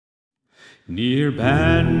Near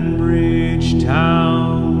Banbridge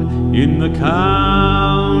town, in the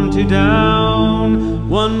county down,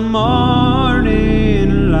 one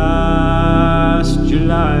morning last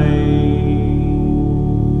July,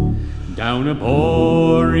 down a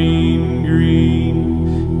boring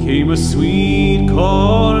green came a sweet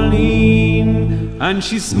Colleen, and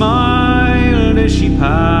she smiled as she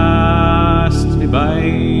passed me by.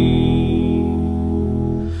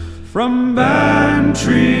 From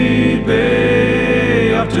Bantry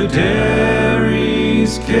Bay up to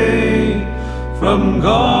Derry's Quay, from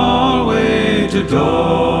Galway to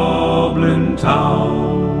Dublin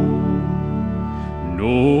town,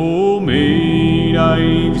 no maid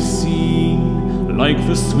I've seen like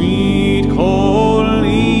the sweet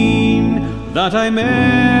Colleen that I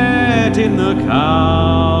met in the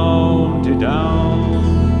county down.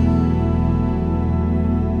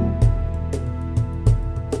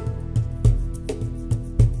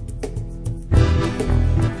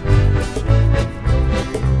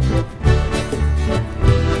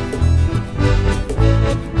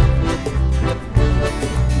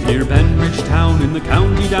 Near Banbridge town in the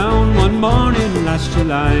county down, one morning last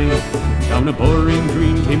July, down a boring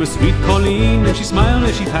green came a sweet Colleen, and she smiled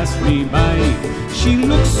as she passed me by. She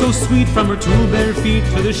looked so sweet from her two bare feet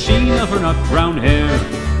to the sheen of her nut brown hair.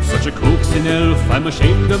 Such a coaxing elf, I'm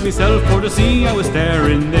ashamed of myself, for to see I was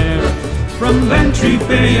staring there. From Bantry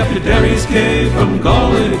Bay up to Derry's Quay, from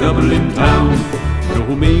Galway to Dublin town, no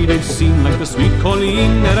maid I've seen like the sweet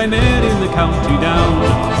Colleen that I met in the county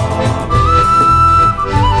down.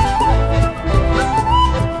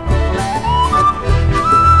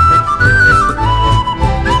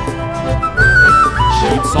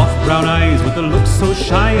 Brown eyes with a look so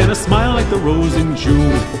shy and a smile like the rose in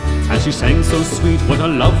June, and she sang so sweet, what a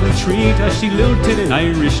lovely treat, as she lilted an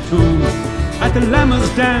Irish tune. At the Lammas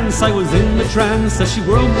dance I was in the trance as she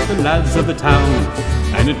whirled with the lads of the town,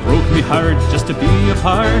 and it broke me heart just to be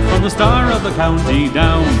apart from the star of the county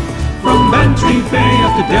down. From Bantry Bay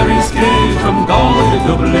up to Derry's Quay, from Galway to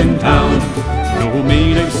Dublin town, no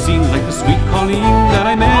maid I've seen like the sweet Colleen that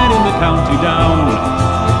I met in the county down.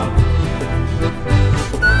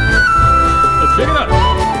 Pick it up.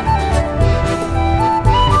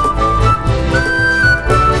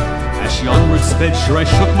 As she onward sped, sure I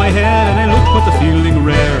shook my head, and I looked with the feeling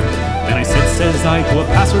rare. Then I said, says I, to a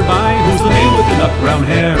passer-by, who's the maid with the nut brown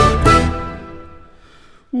hair?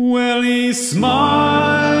 Well, he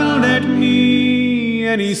smiled at me,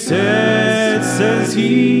 and he said, says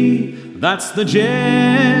he, that's the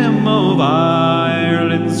gem of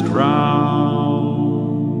Ireland's crown.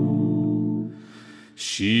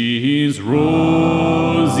 She's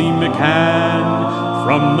Rosie McCann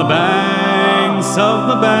from the banks of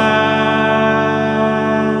the Bann.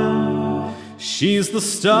 She's the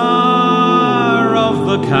star of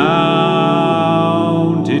the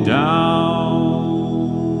county down.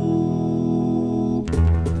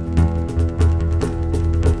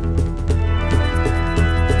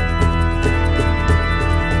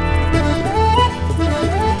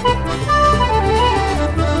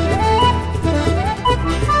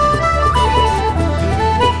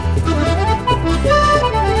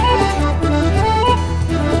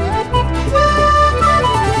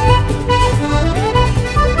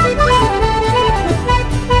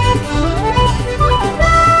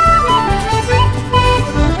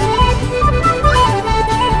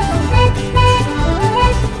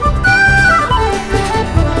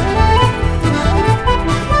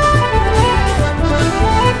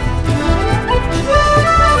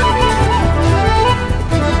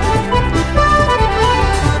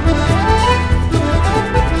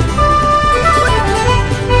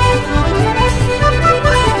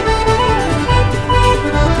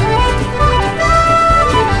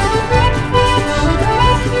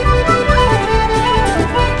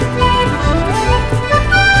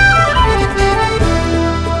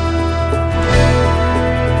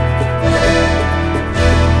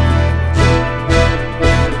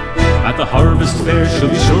 Fair, she'll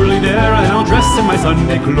be surely there, and I'll dress in my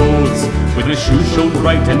Sunday clothes, with my shoes showed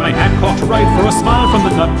right and my hat cocked right, for a smile from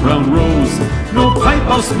the nut brown rose. No pipe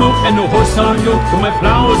I'll smoke and no horse I'll yoke, for my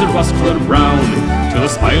plough is a rust-coloured brown, till a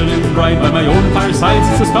smiling bride by my own fireside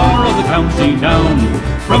sits the star of the county down.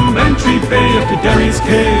 From Bantry Bay up to Derry's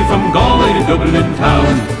Quay, from Galway to Dublin town,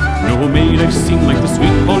 no maid I've seen like the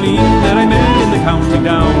sweet Colleen that I met in the county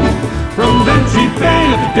down. From Bantry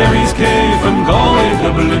Bay up to Derry's Quay, from Galway to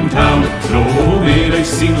Dublin town, no maid I've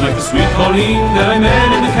seen like the sweet Colleen that I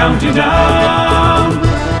met in the county down.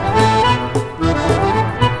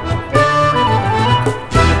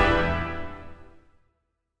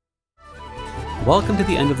 Welcome to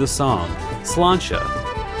the end of the song, Sláinte.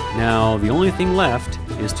 Now, the only thing left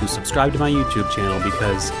is to subscribe to my YouTube channel,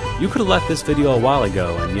 because you could have left this video a while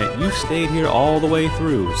ago, and yet you stayed here all the way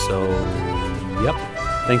through, so, yep.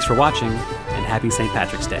 Thanks for watching, and happy St.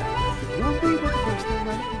 Patrick's Day.